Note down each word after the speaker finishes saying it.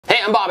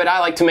I'm Bob at I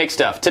Like to Make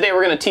Stuff. Today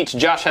we're going to teach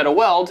Josh how to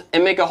weld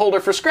and make a holder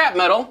for scrap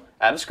metal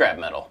out of scrap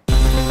metal.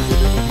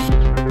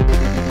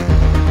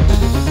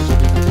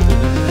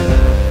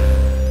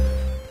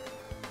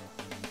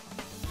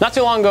 Not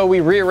too long ago,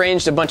 we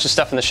rearranged a bunch of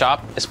stuff in the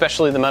shop,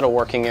 especially the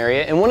metalworking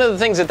area, and one of the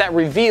things that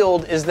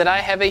revealed is that I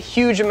have a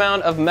huge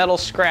amount of metal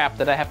scrap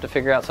that I have to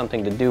figure out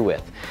something to do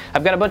with.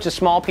 I've got a bunch of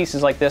small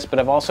pieces like this, but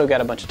I've also got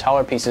a bunch of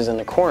taller pieces in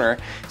the corner.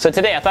 So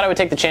today I thought I would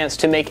take the chance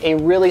to make a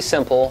really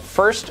simple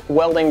first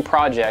welding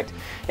project,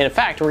 and in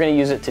fact, we're going to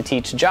use it to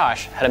teach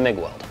Josh how to MIG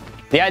weld.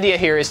 The idea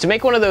here is to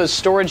make one of those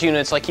storage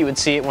units like you would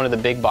see at one of the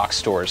big box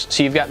stores.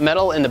 So you've got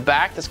metal in the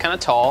back that's kind of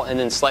tall and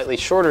then slightly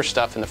shorter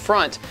stuff in the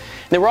front.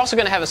 And then we're also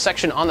going to have a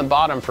section on the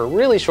bottom for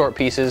really short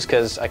pieces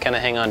because I kind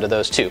of hang on to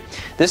those too.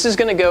 This is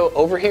going to go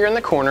over here in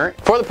the corner.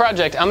 For the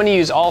project, I'm going to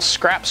use all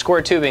scrap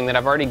square tubing that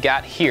I've already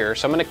got here.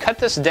 So I'm going to cut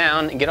this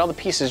down and get all the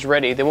pieces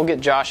ready. Then we'll get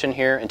Josh in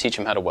here and teach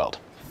him how to weld.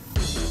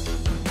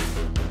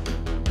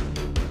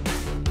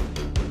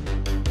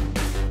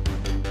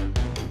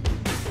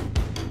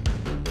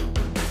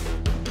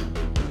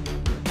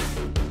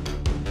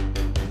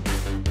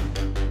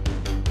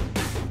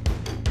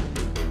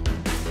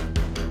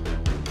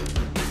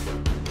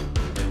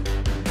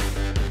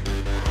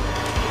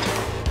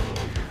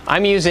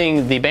 I'm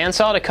using the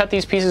bandsaw to cut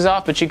these pieces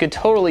off, but you could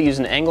totally use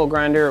an angle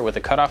grinder with a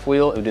cutoff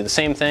wheel. It would do the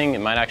same thing. It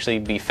might actually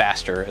be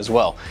faster as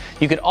well.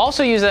 You could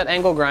also use that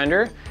angle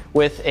grinder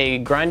with a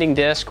grinding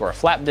disc or a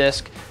flap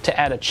disc to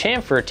add a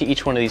chamfer to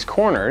each one of these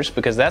corners,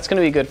 because that's going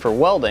to be good for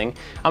welding.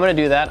 I'm going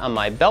to do that on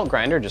my belt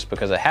grinder just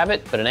because I have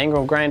it, but an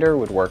angle grinder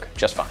would work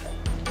just fine.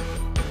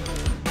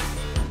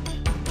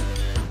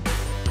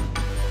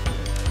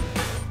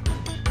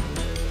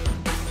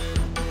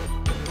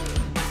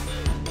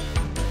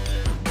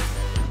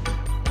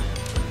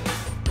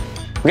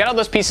 We got all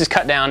those pieces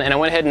cut down and I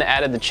went ahead and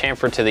added the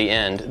chamfer to the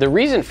end. The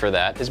reason for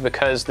that is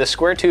because the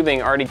square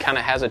tubing already kind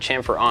of has a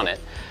chamfer on it.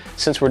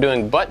 Since we're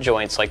doing butt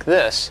joints like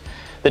this,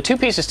 the two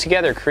pieces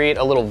together create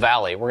a little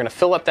valley. We're going to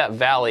fill up that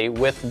valley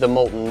with the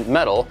molten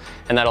metal,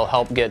 and that'll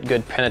help get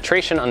good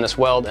penetration on this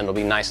weld and it'll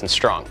be nice and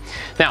strong.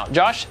 Now,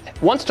 Josh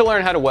wants to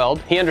learn how to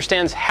weld. He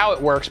understands how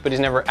it works, but he's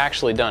never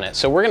actually done it.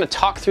 So we're going to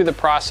talk through the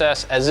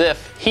process as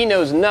if he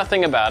knows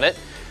nothing about it,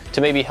 to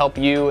maybe help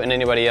you and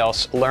anybody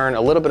else learn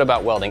a little bit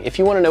about welding. If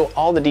you want to know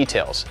all the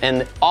details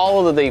and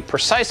all of the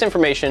precise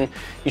information,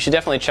 you should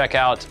definitely check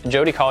out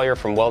Jody Collier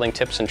from Welding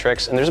Tips and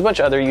Tricks, and there's a bunch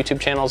of other YouTube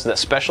channels that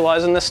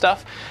specialize in this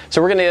stuff.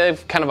 So we're going to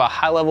give kind of a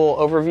high-level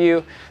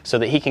overview so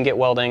that he can get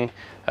welding.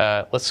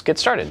 Let's get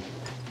started.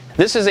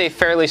 This is a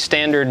fairly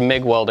standard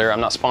MIG welder. I'm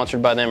not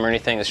sponsored by them or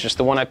anything. It's just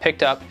the one I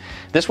picked up.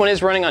 This one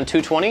is running on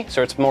 220,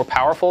 so it's more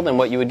powerful than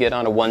what you would get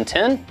on a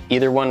 110.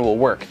 Either one will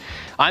work.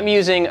 I'm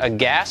using a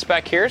gas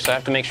back here, so I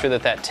have to make sure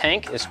that that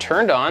tank is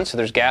turned on so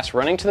there's gas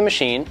running to the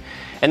machine.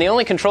 And the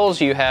only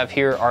controls you have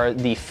here are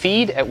the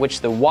feed at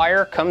which the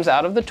wire comes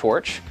out of the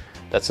torch.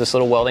 That's this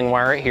little welding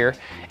wire right here.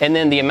 And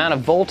then the amount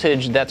of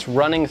voltage that's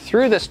running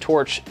through this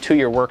torch to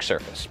your work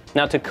surface.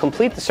 Now, to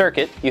complete the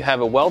circuit, you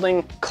have a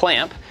welding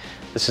clamp.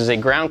 This is a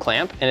ground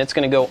clamp, and it's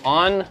going to go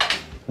on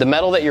the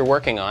metal that you're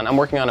working on. I'm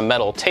working on a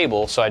metal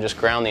table, so I just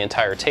ground the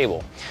entire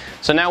table.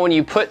 So now when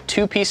you put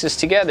two pieces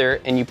together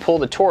and you pull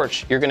the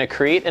torch, you're going to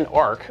create an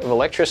arc of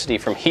electricity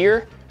from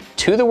here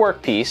to the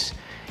workpiece,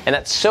 and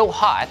that's so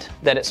hot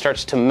that it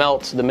starts to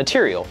melt the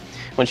material.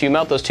 Once you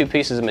melt those two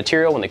pieces of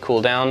material, when they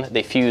cool down,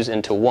 they fuse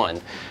into one.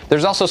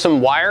 There's also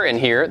some wire in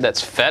here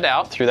that's fed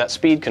out through that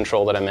speed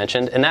control that I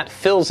mentioned, and that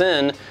fills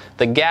in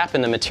the gap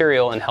in the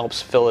material and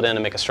helps fill it in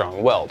and make a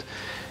strong weld.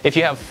 If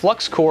you have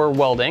flux core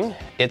welding,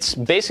 it's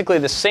basically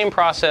the same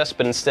process,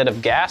 but instead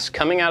of gas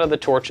coming out of the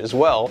torch as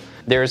well,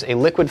 there's a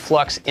liquid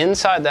flux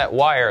inside that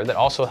wire that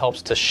also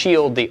helps to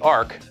shield the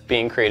arc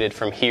being created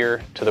from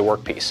here to the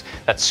workpiece.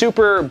 That's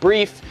super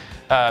brief,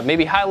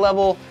 maybe high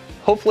level.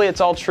 Hopefully it's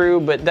all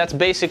true, but that's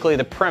basically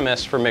the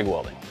premise for MIG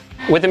welding.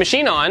 With the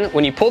machine on,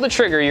 when you pull the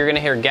trigger, you're going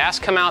to hear gas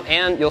come out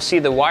and you'll see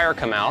the wire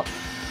come out.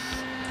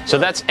 So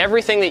that's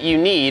everything that you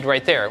need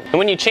right there. And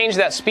when you change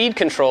that speed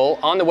control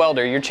on the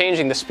welder, you're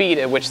changing the speed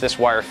at which this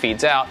wire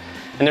feeds out.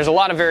 And there's a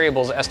lot of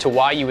variables as to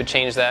why you would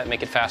change that,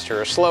 make it faster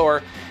or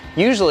slower.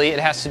 Usually it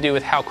has to do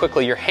with how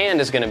quickly your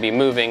hand is going to be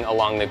moving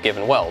along the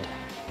given weld.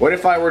 What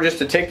if I were just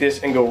to take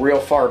this and go real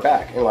far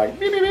back and like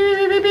beep, beep,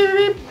 beep, beep,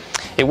 beep, beep?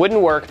 It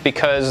wouldn't work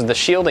because the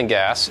shielding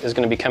gas is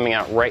going to be coming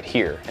out right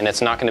here, and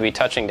it's not going to be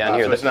touching down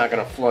here. So it's not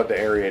going to flood the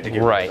area to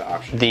give right. you the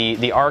oxygen.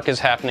 The arc is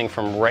happening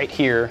from right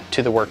here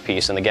to the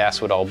workpiece, and the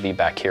gas would all be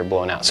back here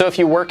blowing out. So if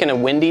you work in a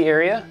windy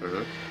area,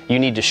 you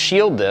need to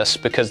shield this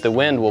because the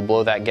wind will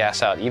blow that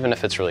gas out even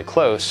if it's really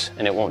close,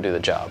 and it won't do the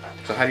job.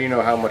 So how do you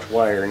know how much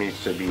wire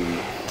needs to be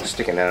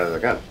sticking out of the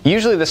gun?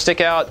 Usually the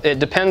stick out, it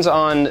depends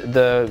on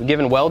the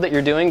given weld that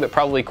you're doing, but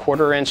probably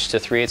 1/4 inch to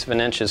 3/8 of an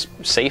inch is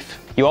safe.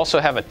 You also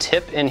have a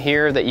tip in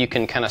here that you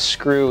can kind of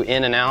screw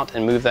in and out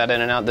and move that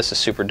in and out. This is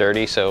super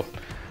dirty, so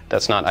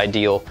that's not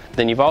ideal.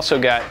 Then you've also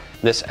got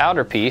this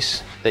outer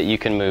piece that you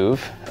can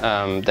move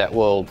that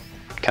will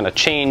kind of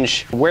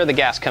change where the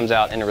gas comes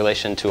out in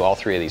relation to all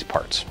three of these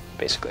parts,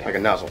 basically. Like a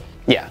nozzle.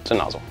 Yeah, it's a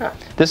nozzle. Huh.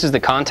 This is the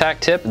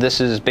contact tip.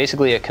 This is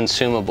basically a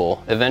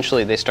consumable.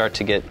 Eventually they start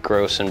to get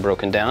gross and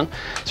broken down,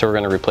 so we're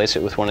going to replace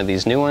it with one of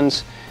these new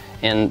ones.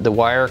 And the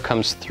wire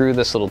comes through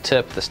this little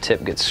tip. This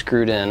tip gets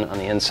screwed in on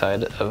the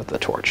inside of the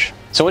torch.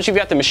 So once you've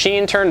got the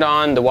machine turned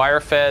on, the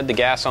wire fed, the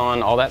gas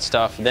on, all that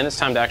stuff, then it's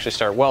time to actually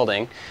start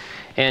welding.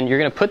 And you're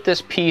going to put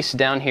this piece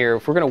down here.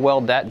 If we're going to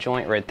weld that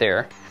joint right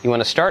there, you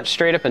want to start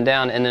straight up and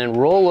down and then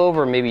roll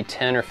over maybe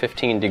 10 or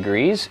 15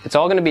 degrees. It's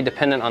all going to be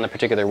dependent on the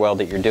particular weld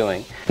that you're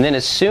doing. And then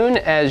as soon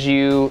as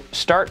you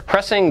start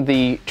pressing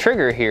the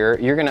trigger here,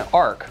 you're going to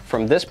arc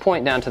from this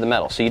point down to the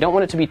metal. So you don't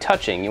want it to be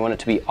touching. You want it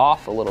to be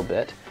off a little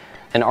bit.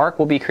 An arc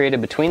will be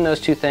created between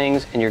those two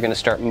things, and you're going to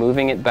start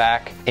moving it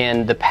back.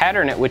 And the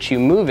pattern at which you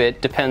move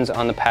it depends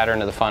on the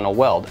pattern of the final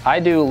weld. I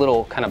do a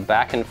little kind of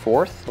back and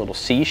forth, little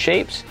C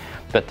shapes,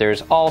 but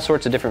there's all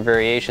sorts of different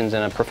variations,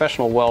 and a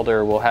professional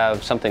welder will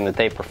have something that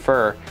they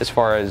prefer as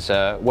far as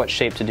what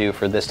shape to do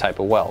for this type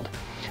of weld.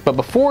 But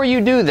before you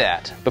do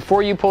that,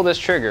 before you pull this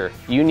trigger,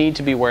 you need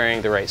to be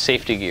wearing the right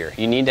safety gear.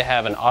 You need to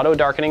have an auto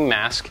darkening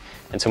mask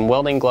and some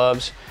welding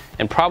gloves,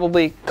 and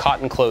probably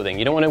cotton clothing.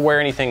 You don't want to wear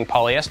anything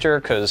polyester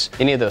because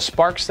any of those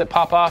sparks that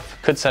pop off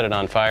could set it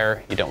on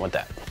fire. You don't want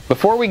that.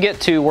 Before we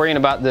get to worrying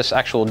about this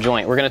actual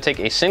joint, we're going to take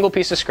a single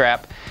piece of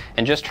scrap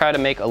and just try to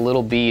make a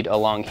little bead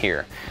along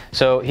here.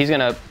 So he's going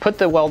to put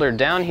the welder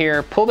down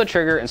here, pull the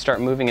trigger, and start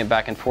moving it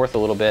back and forth a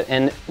little bit.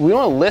 And we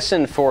want to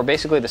listen for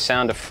basically the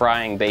sound of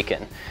frying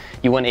bacon.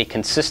 You want a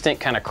consistent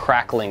kind of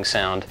crackling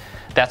sound.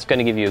 That's going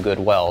to give you a good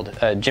weld.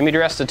 Jimmy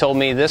DiResta told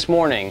me this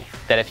morning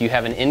that if you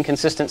have an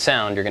inconsistent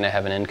sound, you're going to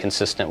have an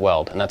inconsistent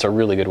weld, and that's a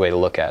really good way to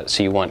look at it.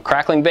 So you want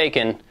crackling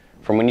bacon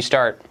from when you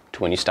start to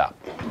when you stop.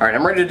 All right,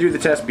 I'm ready to do the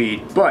test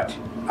bead, but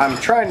I'm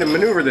trying to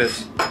maneuver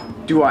this.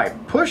 Do I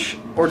push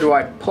or do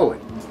I pull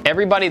it?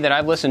 Everybody that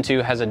I've listened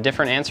to has a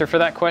different answer for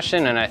that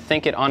question, and I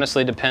think it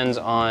honestly depends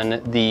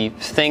on the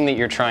thing that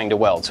you're trying to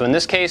weld. So in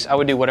this case, I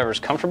would do whatever's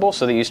comfortable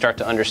so that you start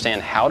to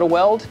understand how to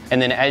weld, and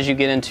then as you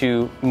get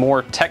into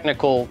more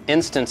technical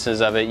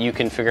instances of it, you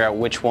can figure out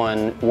which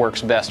one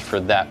works best for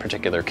that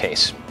particular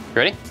case.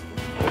 Ready?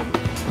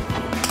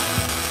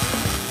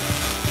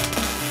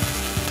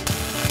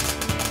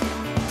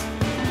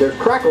 There's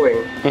crackling,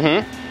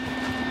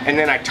 and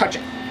then I touch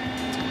it.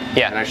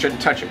 Yeah. And I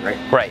shouldn't touch it, right?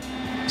 Right.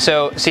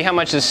 So see how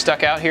much is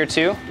stuck out here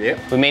too?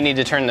 Yep. We may need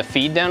to turn the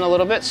feed down a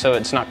little bit so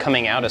it's not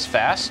coming out as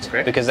fast,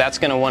 okay, because that's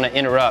going to want to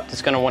interrupt.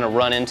 It's going to want to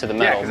run into the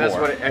metal. Yeah, because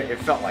that's what it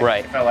felt like.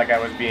 Right. It felt like I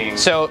was being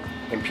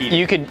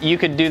impeded. You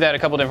could do that a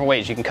couple different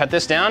ways. You can cut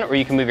this down, or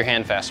you can move your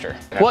hand faster.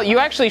 Well, you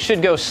actually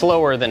should go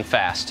slower than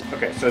fast.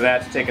 Okay, so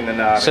that's taking the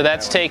knob. So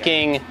that's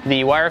taking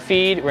the wire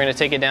feed. We're going to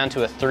take it down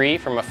to a 3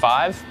 from a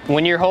 5.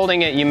 When you're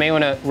holding it, you may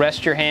want to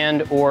rest your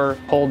hand or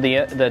hold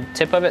the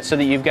tip of it so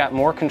that you've got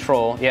more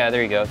control. Yeah,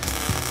 there you go.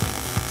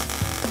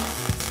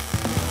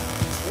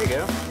 There you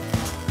go.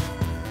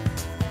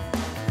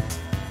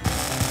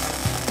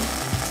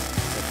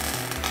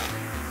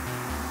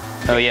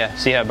 Oh yeah,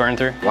 see how it burned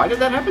through? Why did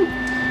that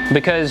happen?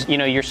 Because, you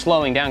know, you're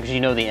slowing down because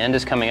you know the end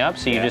is coming up,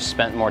 so you just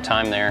spent more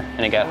time there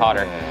and it got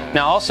hotter.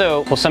 Now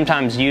also, we'll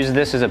sometimes use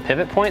this as a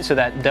pivot point, so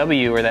that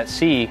W or that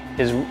C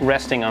is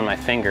resting on my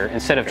finger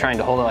instead of trying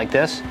to hold it like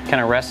this,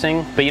 kind of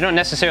resting. But you don't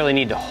necessarily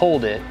need to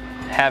hold it.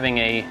 Having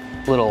a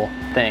little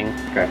thing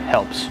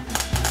helps.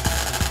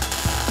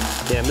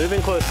 Yeah,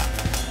 moving close.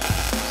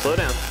 Slow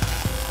down.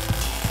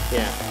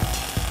 Yeah.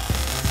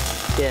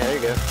 Yeah, there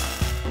you go.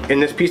 In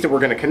this piece that we're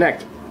going to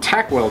connect,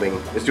 tack welding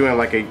is doing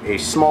like a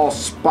small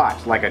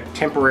spot, like a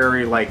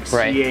temporary like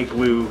CA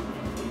glue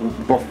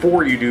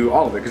before you do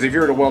all of it. Because if you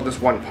were to weld this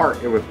one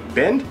part, it would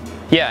bend.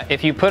 Yeah,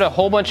 if you put a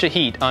whole bunch of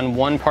heat on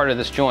one part of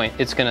this joint,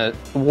 it's going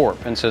to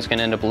warp, and so it's going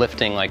to end up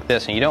lifting like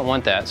this, and you don't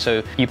want that.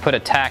 So you put a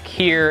tack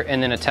here,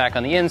 and then a tack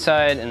on the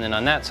inside, and then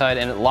on that side,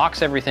 and it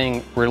locks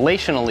everything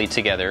relationally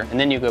together, and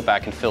then you go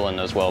back and fill in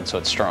those welds so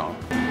it's strong.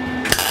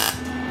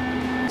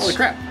 Holy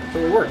crap, that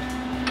really worked.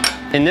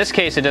 In this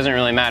case, it doesn't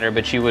really matter,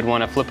 but you would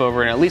want to flip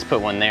over and at least put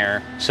one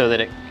there so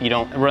that you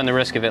don't run the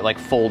risk of it like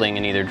folding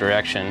in either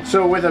direction.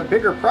 So with a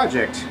bigger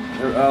project,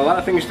 a lot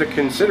of things to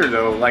consider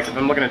though, like if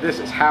I'm looking at this,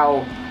 is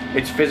how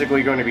it's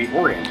physically going to be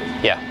oriented.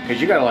 Yeah.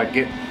 Because you gotta like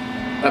get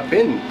up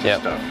in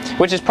stuff.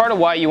 Which is part of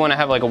why you want to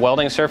have like a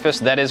welding surface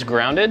that is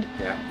grounded.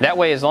 Yeah. That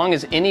way, as long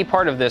as any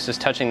part of this is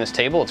touching this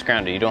table, it's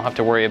grounded. You don't have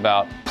to worry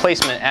about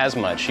placement as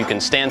much. You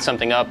can stand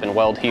something up and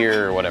weld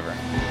here or whatever.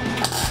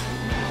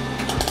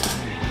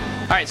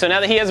 All right, so now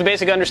that he has a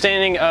basic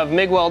understanding of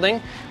MIG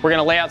welding, we're going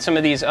to lay out some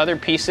of these other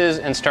pieces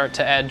and start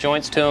to add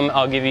joints to them.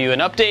 I'll give you an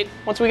update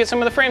once we get some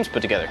of the frames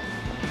put together.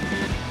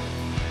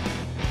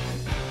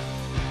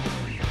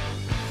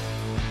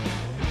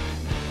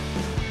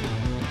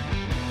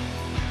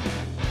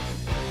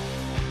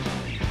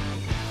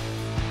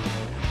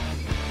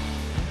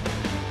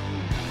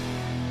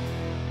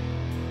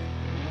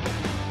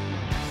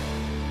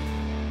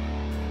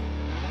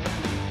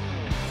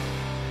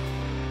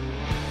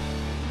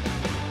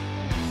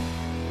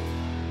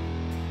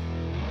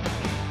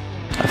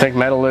 I think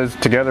metal is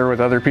together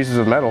with other pieces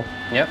of metal.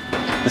 Yep.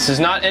 This is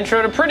not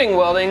intro to printing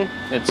welding,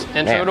 it's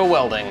intro to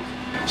welding.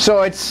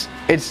 So it's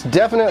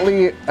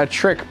definitely a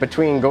trick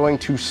between going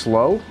too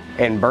slow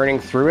and burning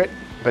through it,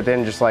 but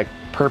then just like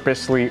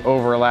purposely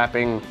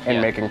overlapping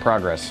and making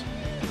progress.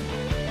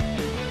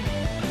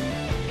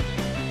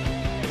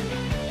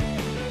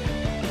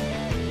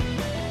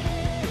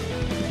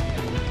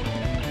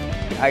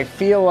 I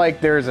feel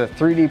like there's a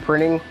 3D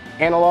printing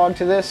analog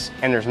to this,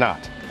 and there's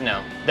not.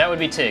 No, that would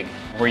be TIG,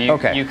 where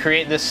you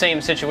create this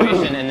same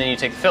situation and then you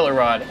take the filler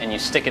rod and you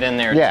stick it in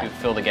there to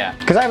fill the gap.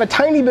 Because I have a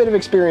tiny bit of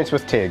experience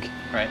with TIG.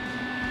 Right.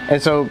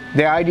 And so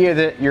the idea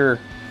that you're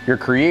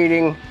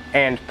creating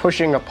and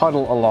pushing a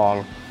puddle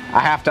along,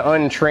 I have to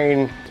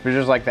untrain,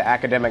 just like the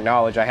academic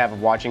knowledge I have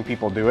of watching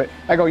people do it.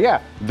 I go,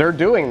 yeah, they're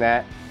doing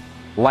that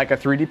like a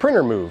 3D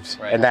printer moves.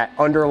 Right. And that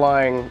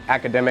underlying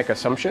academic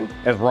assumption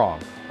is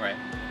wrong. Right.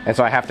 And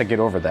so I have to get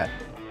over that.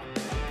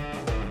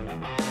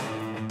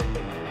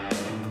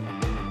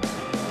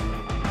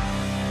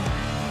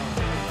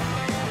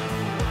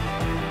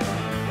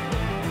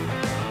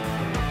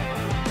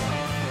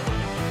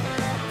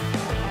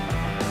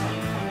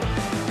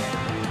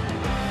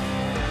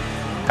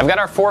 I've got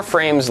our 4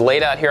 frames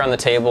laid out here on the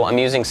table. I'm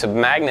using some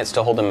magnets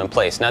to hold them in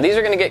place. Now these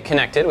are going to get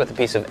connected with a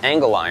piece of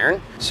angle iron.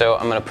 So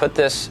I'm going to put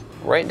this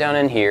right down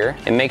in here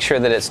and make sure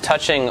that it's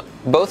touching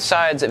both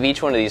sides of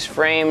each one of these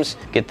frames.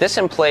 Get this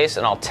in place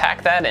and I'll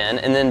tack that in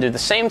and then do the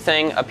same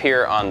thing up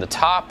here on the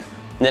top,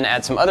 and then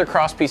add some other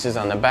cross pieces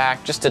on the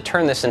back just to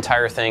turn this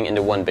entire thing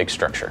into one big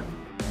structure.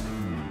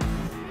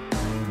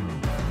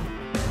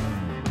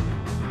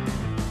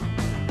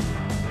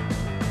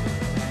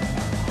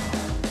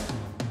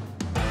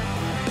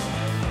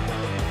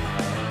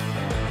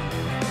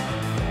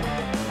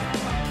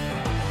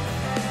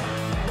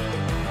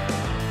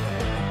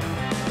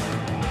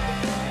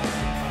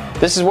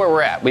 This is where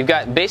we're at. We've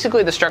got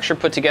basically the structure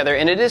put together,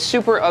 and it is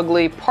super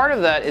ugly. Part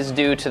of that is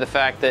due to the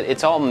fact that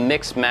it's all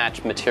mix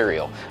match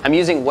material. I'm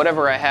using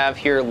whatever I have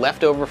here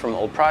left over from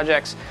old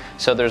projects,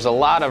 so there's a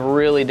lot of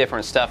really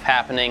different stuff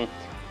happening.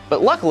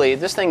 But luckily,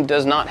 this thing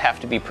does not have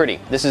to be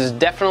pretty. This is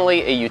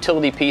definitely a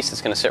utility piece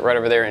that's going to sit right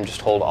over there and just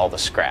hold all the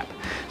scrap.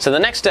 So the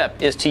next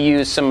step is to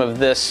use some of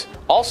this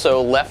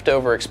also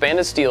leftover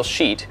expanded steel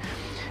sheet.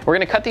 We're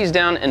going to cut these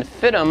down and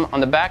fit them on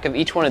the back of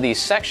each one of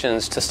these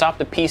sections to stop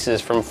the pieces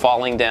from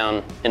falling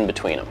down in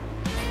between them.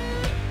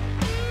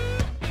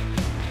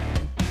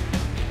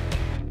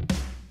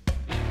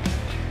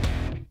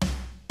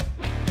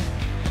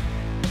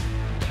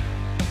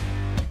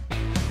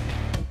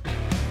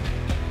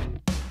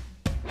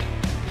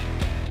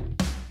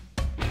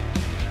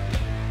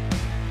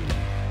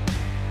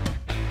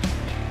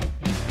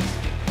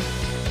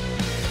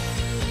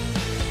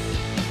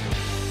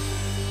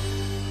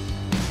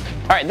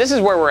 All right, this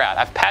is where we're at.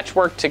 I've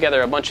patchworked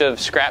together a bunch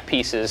of scrap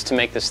pieces to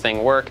make this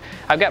thing work.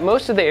 I've got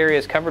most of the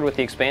areas covered with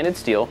the expanded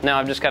steel. Now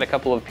I've just got a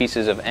couple of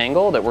pieces of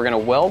angle that we're gonna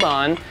weld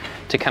on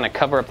to kind of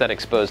cover up that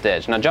exposed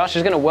edge. Now Josh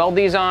is gonna weld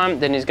these on,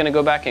 then he's gonna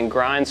go back and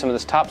grind some of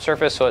this top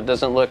surface so it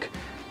doesn't look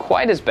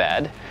quite as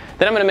bad.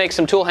 Then I'm gonna make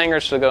some tool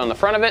hangers to go on the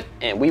front of it,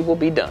 and we will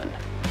be done.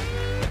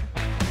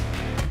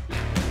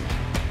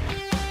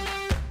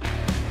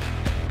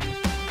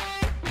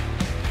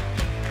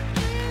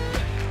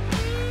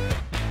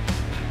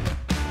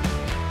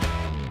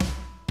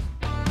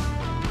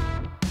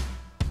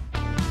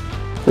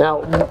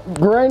 Now,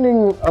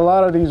 grinding a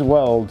lot of these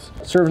welds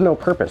serves no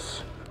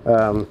purpose.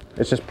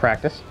 It's just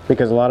practice,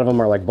 because a lot of them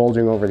are like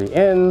bulging over the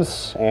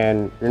ends,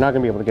 and you're not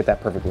gonna be able to get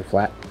that perfectly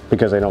flat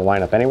because they don't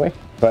line up anyway.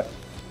 But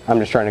I'm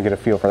just trying to get a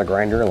feel for the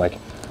grinder, like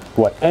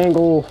what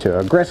angle to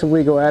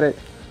aggressively go at it,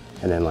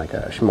 and then like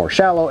a more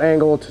shallow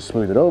angle to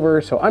smooth it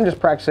over. So I'm just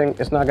practicing.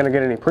 It's not gonna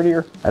get any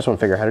prettier. I just wanna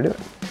figure out how to do it.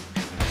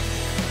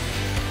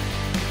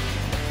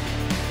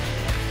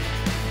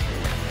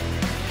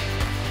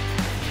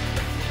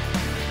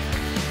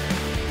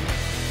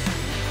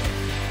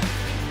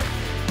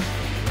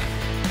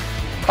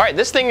 All right,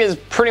 this thing is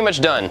pretty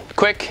much done.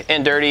 Quick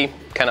and dirty,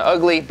 kind of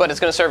ugly, but it's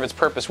going to serve its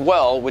purpose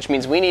well, which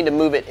means we need to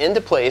move it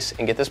into place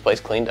and get this place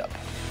cleaned up.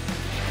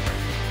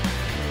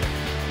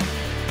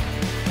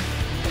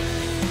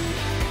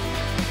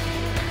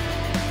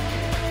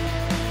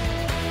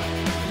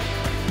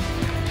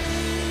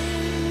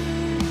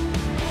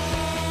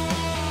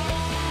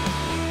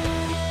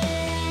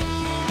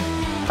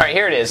 All right,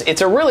 here it is.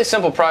 It's a really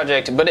simple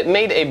project, but it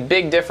made a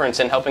big difference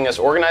in helping us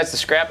organize the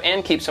scrap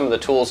and keep some of the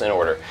tools in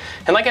order.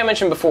 And like I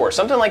mentioned before,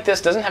 something like this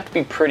doesn't have to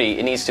be pretty.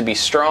 It needs to be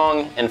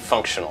strong and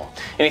functional.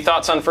 Any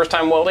thoughts on first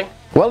time welding?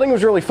 Welding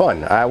was really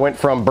fun. I went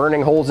from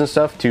burning holes and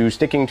stuff to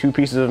sticking 2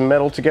 pieces of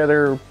metal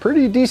together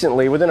pretty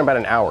decently within about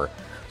an hour.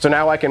 So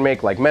now I can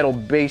make like metal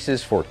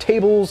bases for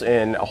tables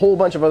and a whole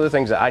bunch of other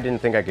things that I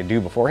didn't think I could do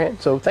beforehand.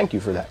 So thank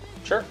you for that.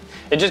 Sure.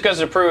 It just goes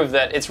to prove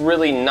that it's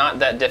really not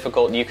that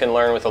difficult. You can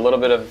learn with a little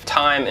bit of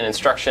time and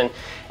instruction.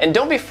 And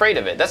don't be afraid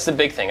of it. That's the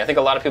big thing. I think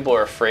a lot of people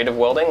are afraid of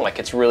welding, like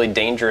it's really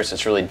dangerous,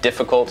 it's really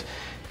difficult.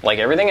 Like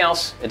everything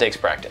else, it takes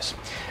practice.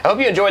 I hope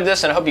you enjoyed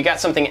this and I hope you got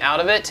something out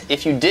of it.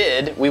 If you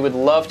did, we would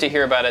love to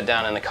hear about it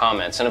down in the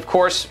comments. And of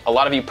course, a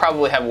lot of you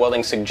probably have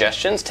welding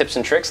suggestions, tips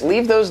and tricks.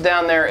 Leave those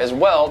down there as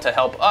well to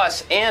help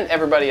us and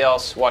everybody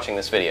else watching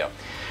this video.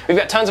 We've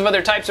got tons of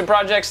other types of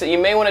projects that you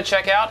may want to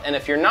check out, and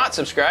if you're not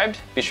subscribed,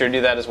 be sure to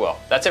do that as well.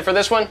 That's it for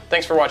this one.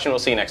 Thanks for watching. We'll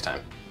see you next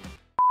time.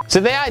 So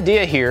the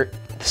idea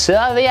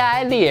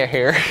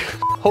here,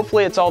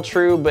 hopefully it's all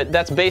true, but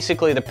that's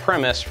basically the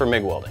premise for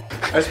MIG welding.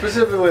 I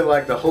specifically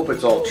like the hope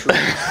it's all true.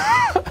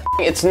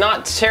 It's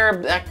not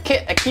terrible. I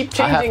keep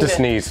changing. I have to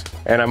sneeze,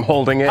 and I'm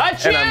holding it,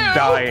 Achoo! and I'm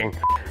dying.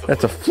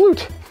 That's a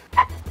flute.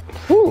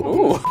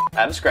 Ooh,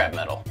 out of scrap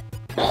metal.